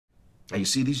Now, you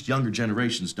see, these younger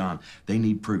generations, Don, they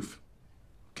need proof.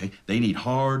 Okay? They need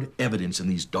hard evidence in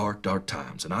these dark, dark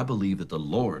times. And I believe that the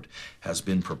Lord has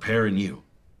been preparing you.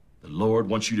 The Lord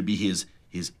wants you to be his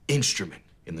instrument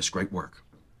in this great work.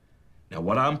 Now,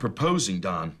 what I'm proposing,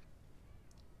 Don,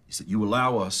 is that you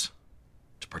allow us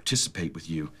to participate with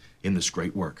you in this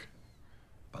great work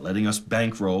by letting us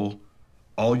bankroll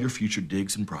all your future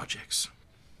digs and projects.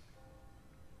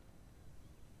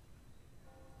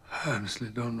 I honestly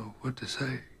don't know what to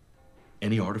say.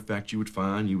 Any artifact you would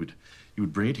find, you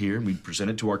would bring it here and we'd present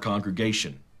it to our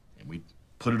congregation and we'd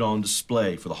put it on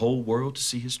display for the whole world to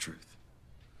see his truth.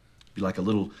 It'd be like a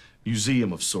little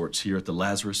museum of sorts here at the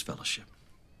Lazarus Fellowship.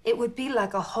 It would be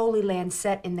like a Holy Land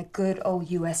set in the good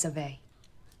old US of A.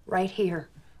 Right here,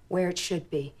 where it should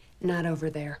be, not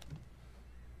over there.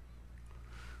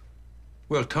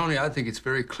 Well, Tony, I think it's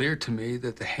very clear to me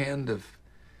that the hand of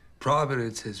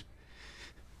Providence has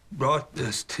brought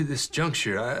us to this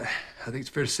juncture. I think it's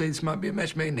fair to say this might be a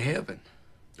match made in heaven.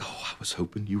 Oh, I was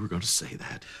hoping you were going to say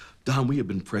that. Don, we have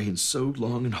been praying so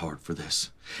long and hard for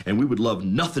this, and we would love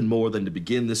nothing more than to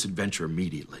begin this adventure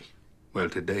immediately. Well,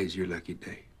 today's your lucky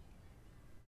day.